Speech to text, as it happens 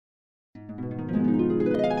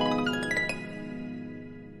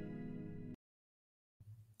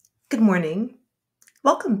Good morning.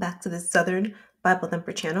 Welcome back to the Southern Bible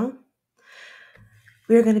Thumper channel.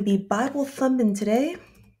 We are going to be Bible thumping today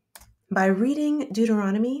by reading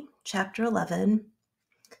Deuteronomy chapter 11.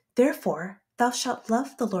 Therefore, thou shalt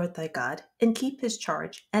love the Lord thy God and keep his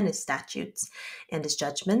charge and his statutes and his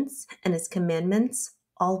judgments and his commandments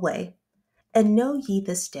alway. And know ye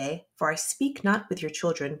this day, for I speak not with your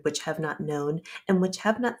children which have not known, and which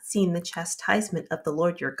have not seen the chastisement of the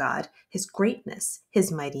Lord your God, his greatness,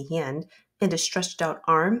 his mighty hand, and his stretched out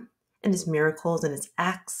arm, and his miracles and his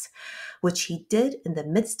acts, which he did in the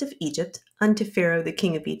midst of Egypt, unto Pharaoh the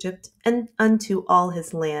king of Egypt, and unto all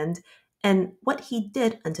his land, and what he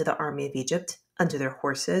did unto the army of Egypt, unto their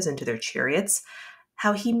horses, and to their chariots,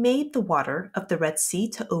 how he made the water of the Red Sea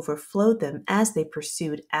to overflow them as they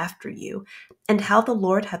pursued after you, and how the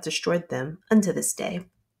Lord hath destroyed them unto this day.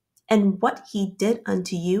 And what he did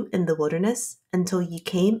unto you in the wilderness until ye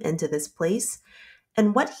came into this place,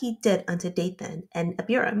 and what he did unto Dathan and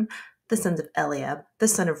Abiram, the sons of Eliab, the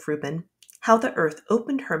son of Reuben, how the earth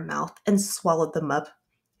opened her mouth and swallowed them up,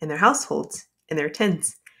 and their households, and their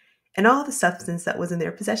tents, and all the substance that was in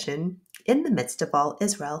their possession, in the midst of all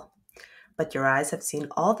Israel. But your eyes have seen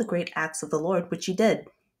all the great acts of the Lord which he did.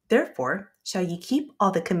 Therefore shall ye keep all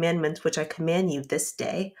the commandments which I command you this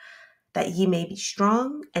day, that ye may be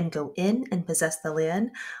strong and go in and possess the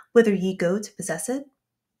land, whither ye go to possess it,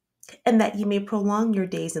 and that ye may prolong your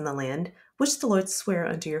days in the land, which the Lord sware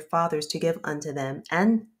unto your fathers to give unto them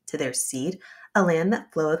and to their seed, a land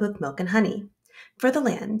that floweth with milk and honey. For the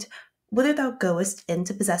land, whither thou goest in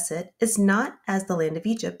to possess it, is not as the land of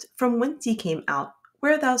Egypt, from whence ye came out,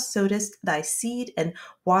 where thou sowedst thy seed and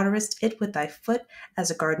waterest it with thy foot as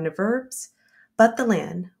a garden of herbs. But the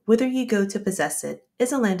land, whither ye go to possess it,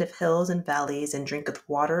 is a land of hills and valleys, and drinketh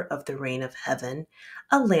water of the rain of heaven,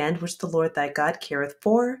 a land which the Lord thy God careth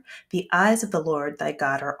for. The eyes of the Lord thy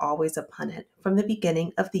God are always upon it, from the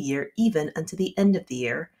beginning of the year even unto the end of the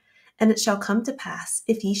year. And it shall come to pass,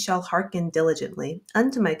 if ye shall hearken diligently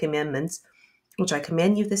unto my commandments, which I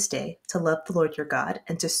command you this day, to love the Lord your God,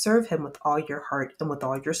 and to serve him with all your heart and with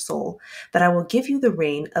all your soul, that I will give you the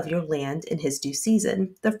rain of your land in his due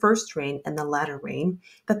season, the first rain and the latter rain,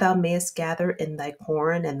 that thou mayest gather in thy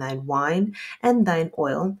corn and thine wine and thine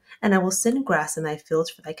oil, and I will send grass in thy fields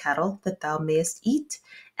for thy cattle, that thou mayest eat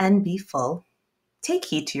and be full. Take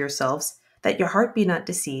heed to yourselves, that your heart be not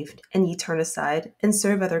deceived, and ye turn aside and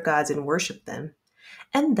serve other gods and worship them.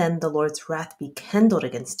 And then the Lord's wrath be kindled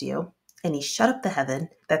against you, and he shut up the heaven,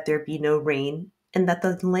 that there be no rain, and that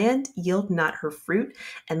the land yield not her fruit,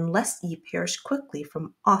 unless ye perish quickly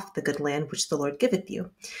from off the good land which the Lord giveth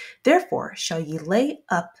you. Therefore shall ye lay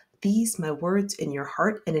up these my words in your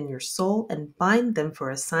heart and in your soul, and bind them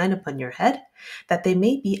for a sign upon your head, that they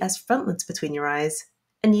may be as frontlets between your eyes.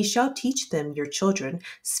 And ye shall teach them your children,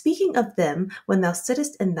 speaking of them when thou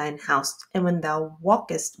sittest in thine house, and when thou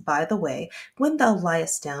walkest by the way, when thou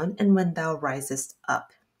liest down, and when thou risest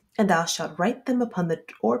up. And thou shalt write them upon the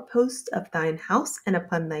doorposts of thine house and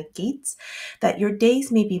upon thy gates, that your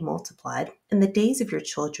days may be multiplied, and the days of your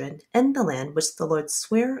children, in the land which the Lord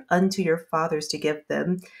sware unto your fathers to give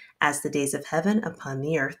them, as the days of heaven upon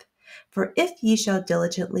the earth. For if ye shall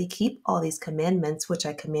diligently keep all these commandments which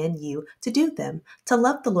I command you, to do them, to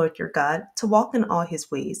love the Lord your God, to walk in all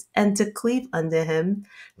his ways, and to cleave unto him,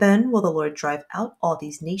 then will the Lord drive out all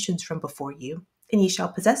these nations from before you, and ye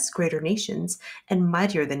shall possess greater nations, and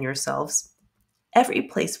mightier than yourselves. Every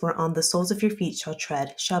place whereon the soles of your feet shall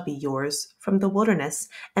tread shall be yours, from the wilderness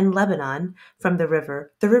and Lebanon, from the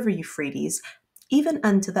river Euphrates, even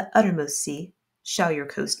unto the uttermost sea shall your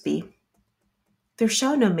coast be. There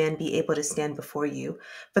shall no man be able to stand before you,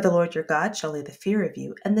 for the Lord your God shall lay the fear of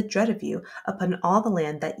you and the dread of you upon all the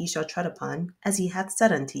land that ye shall tread upon, as he hath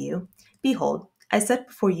said unto you. Behold, I set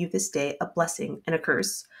before you this day a blessing and a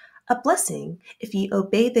curse. A blessing, if ye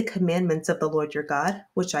obey the commandments of the Lord your God,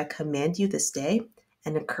 which I command you this day,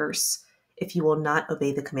 and a curse, if you will not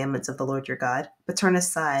obey the commandments of the Lord your God, but turn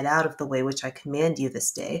aside out of the way which I command you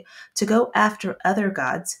this day, to go after other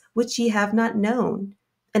gods which ye have not known.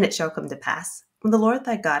 And it shall come to pass, when the Lord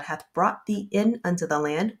thy God hath brought thee in unto the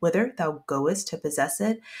land whither thou goest to possess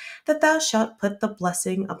it, that thou shalt put the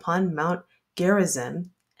blessing upon Mount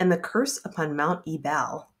Gerizim, and the curse upon Mount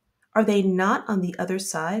Ebal. Are they not on the other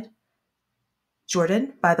side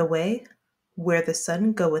Jordan, by the way, where the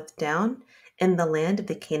sun goeth down, in the land of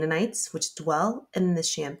the Canaanites which dwell in the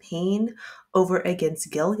champaign over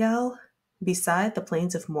against Gilgal, beside the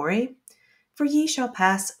plains of Moreh? For ye shall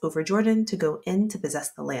pass over Jordan to go in to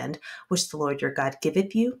possess the land which the Lord your God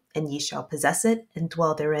giveth you, and ye shall possess it and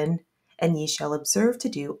dwell therein. And ye shall observe to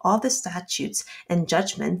do all the statutes and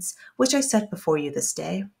judgments which I set before you this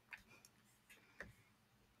day.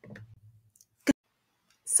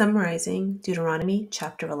 Summarizing Deuteronomy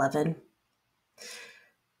chapter 11.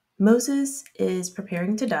 Moses is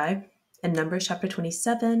preparing to die. In Numbers chapter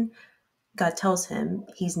 27, God tells him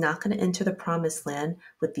he's not going to enter the promised land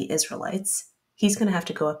with the Israelites. He's going to have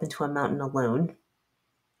to go up into a mountain alone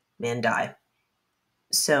and die.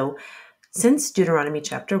 So, since Deuteronomy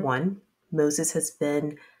chapter 1, Moses has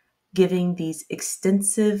been giving these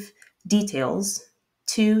extensive details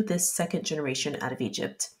to this second generation out of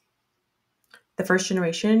Egypt. The first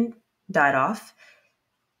generation died off.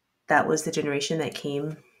 That was the generation that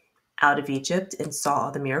came out of Egypt and saw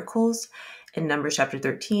all the miracles. In Numbers chapter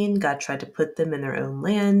 13, God tried to put them in their own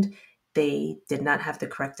land. They did not have the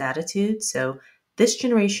correct attitude. So this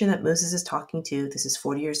generation that Moses is talking to, this is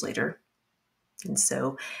 40 years later. And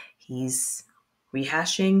so he's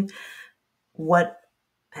rehashing what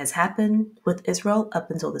has happened with Israel up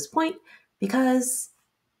until this point because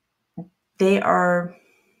they are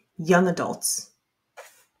young adults.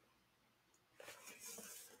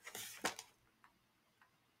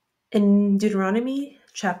 In Deuteronomy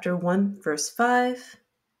chapter 1, verse 5,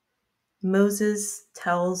 Moses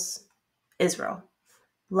tells Israel,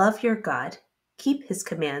 "Love your God, keep his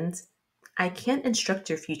commands. I can't instruct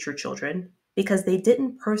your future children because they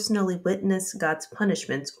didn't personally witness God's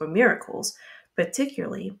punishments or miracles,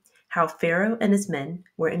 particularly how Pharaoh and his men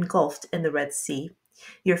were engulfed in the Red Sea.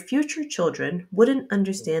 Your future children wouldn't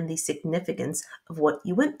understand the significance of what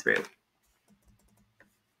you went through."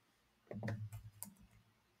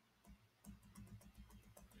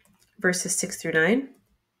 Verses 6 through 9.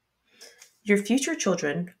 Your future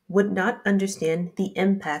children would not understand the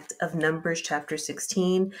impact of Numbers chapter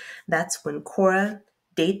 16. That's when Korah,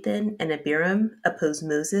 Dathan, and Abiram opposed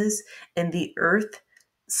Moses, and the earth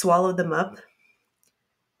swallowed them up.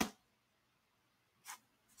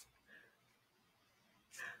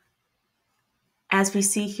 As we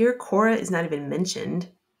see here, Korah is not even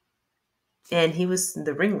mentioned, and he was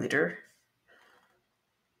the ringleader.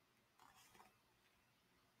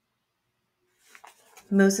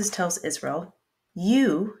 Moses tells Israel,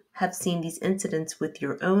 "You have seen these incidents with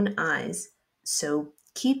your own eyes, so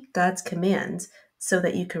keep God's commands so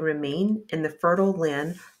that you can remain in the fertile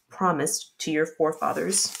land promised to your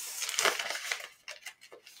forefathers."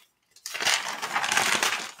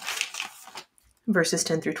 Verses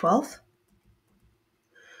 10 through 12.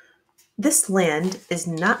 This land is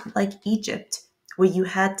not like Egypt, where you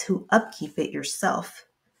had to upkeep it yourself.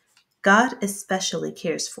 God especially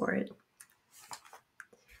cares for it.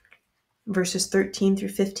 Verses 13 through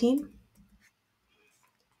 15.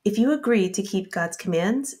 If you agree to keep God's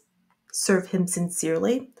commands, serve him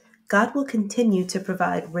sincerely, God will continue to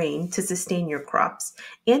provide rain to sustain your crops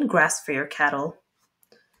and grass for your cattle.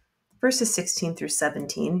 Verses 16 through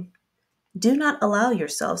 17. Do not allow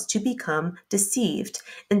yourselves to become deceived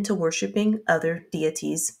into worshiping other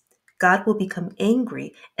deities. God will become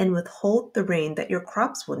angry and withhold the rain that your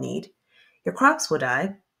crops will need. Your crops will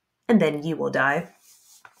die, and then you will die.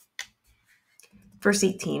 Verse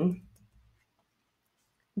 18.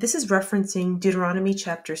 This is referencing Deuteronomy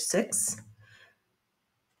chapter 6.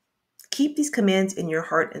 Keep these commands in your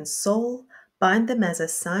heart and soul. Bind them as a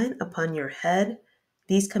sign upon your head.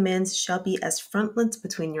 These commands shall be as frontlets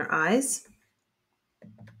between your eyes.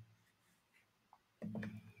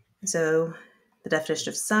 So the definition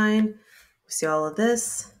of sign, we see all of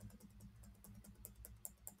this.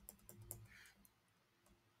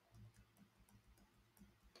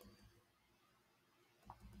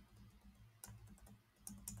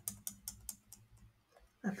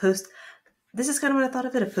 A post, this is kind of what I thought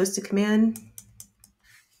of it, a posted command.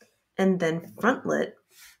 And then frontlet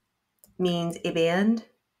means a band.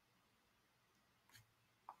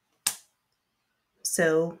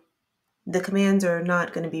 So the commands are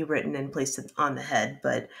not going to be written and placed on the head,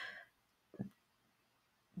 but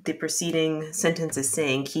the preceding sentence is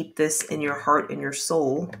saying, keep this in your heart and your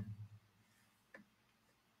soul.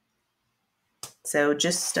 So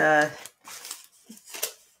just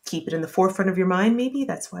keep it in the forefront of your mind, maybe.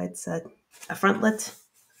 That's why it's a frontlet.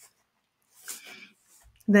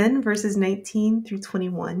 Then verses 19 through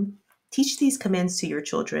 21. Teach these commands to your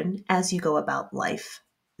children as you go about life.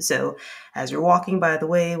 So as you're walking by the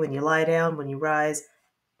way, when you lie down, when you rise,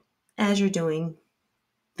 as you're doing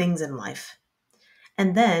things in life.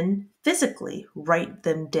 And then physically write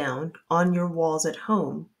them down on your walls at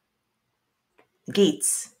home,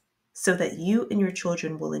 gates, so that you and your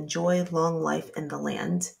children will enjoy long life in the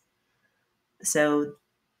land. So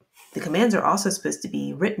the commands are also supposed to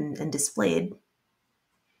be written and displayed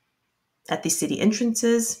at the city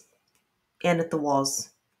entrances and at the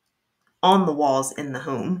walls, on the walls in the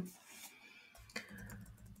home.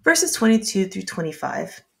 Verses 22 through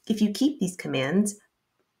 25. If you keep these commands,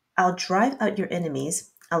 I'll drive out your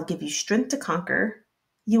enemies. I'll give you strength to conquer.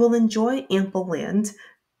 You will enjoy ample land.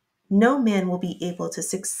 No man will be able to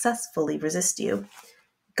successfully resist you.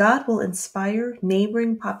 God will inspire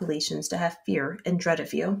neighboring populations to have fear and dread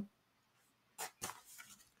of you.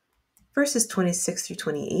 Verses 26 through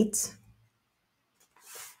 28.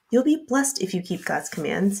 You'll be blessed if you keep God's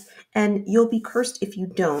commands, and you'll be cursed if you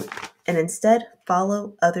don't, and instead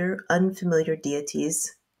follow other unfamiliar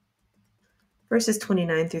deities. Verses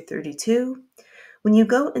 29 through 32. When you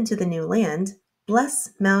go into the new land, bless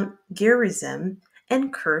Mount Gerizim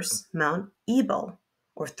and curse Mount Ebal,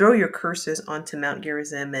 or throw your curses onto Mount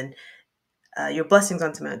Gerizim and your blessings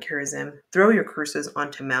onto Mount Gerizim, throw your curses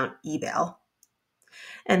onto Mount Ebal.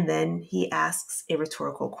 And then he asks a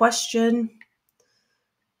rhetorical question.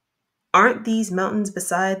 Aren't these mountains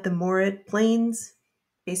beside the Morid plains?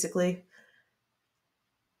 Basically.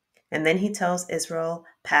 And then he tells Israel,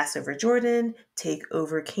 pass over Jordan, take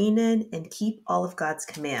over Canaan, and keep all of God's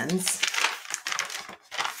commands.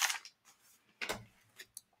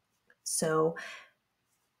 So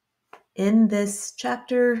in this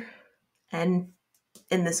chapter and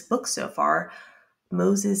in this book so far,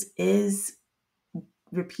 Moses is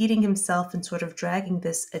repeating himself and sort of dragging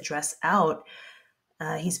this address out.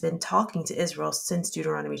 He's been talking to Israel since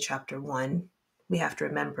Deuteronomy chapter 1. We have to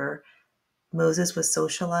remember Moses was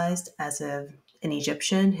socialized as an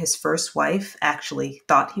Egyptian. His first wife actually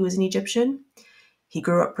thought he was an Egyptian. He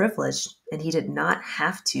grew up privileged, and he did not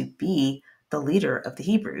have to be the leader of the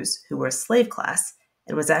Hebrews, who were a slave class,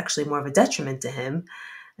 and was actually more of a detriment to him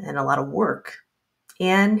and a lot of work.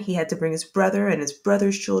 And he had to bring his brother and his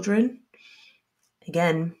brother's children.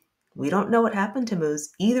 Again, we don't know what happened to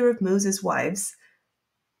either of Moses' wives.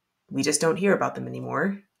 We just don't hear about them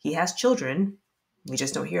anymore. He has children. We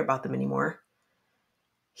just don't hear about them anymore.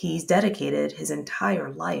 He's dedicated his entire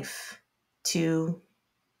life to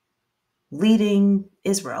leading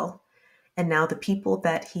Israel. And now the people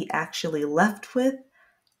that he actually left with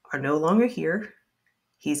are no longer here.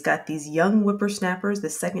 He's got these young whippersnappers, the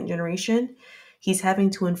second generation. He's having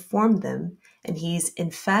to inform them, and he's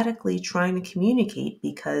emphatically trying to communicate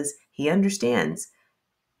because he understands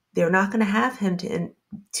they're not going to have him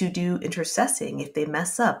to do intercessing if they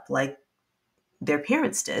mess up like their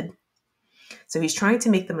parents did. So he's trying to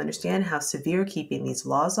make them understand how severe keeping these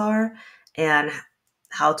laws are and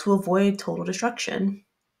how to avoid total destruction.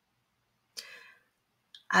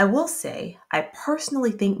 I will say, I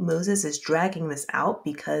personally think Moses is dragging this out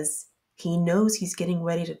because he knows he's getting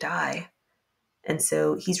ready to die. And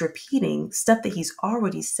so he's repeating stuff that he's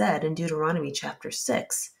already said in Deuteronomy chapter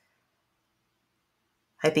 6.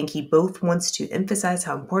 I think he both wants to emphasize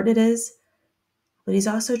how important it is, but he's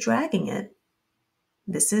also dragging it.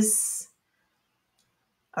 This is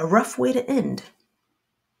a rough way to end.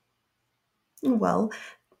 Well,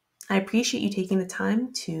 I appreciate you taking the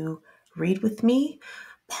time to read with me.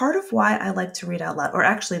 Part of why I like to read out loud, or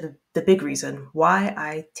actually the big reason why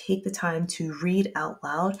I take the time to read out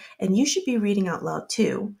loud, and you should be reading out loud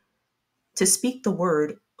too, to speak the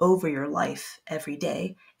word over your life every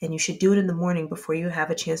day. And you should do it in the morning before you have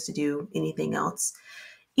a chance to do anything else.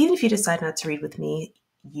 Even if you decide not to read with me,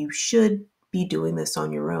 you should be doing this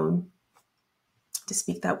on your own to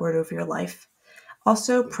speak that word over your life.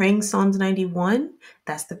 Also, praying Psalms 91,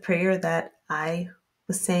 that's the prayer that I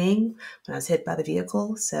was saying when I was hit by the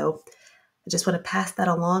vehicle. So I just want to pass that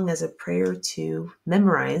along as a prayer to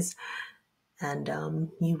memorize, and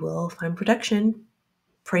you will find protection.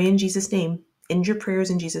 Pray in Jesus' name. End your prayers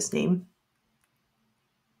in Jesus' name.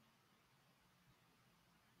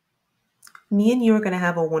 Me and you are going to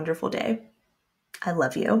have a wonderful day. I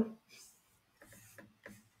love you.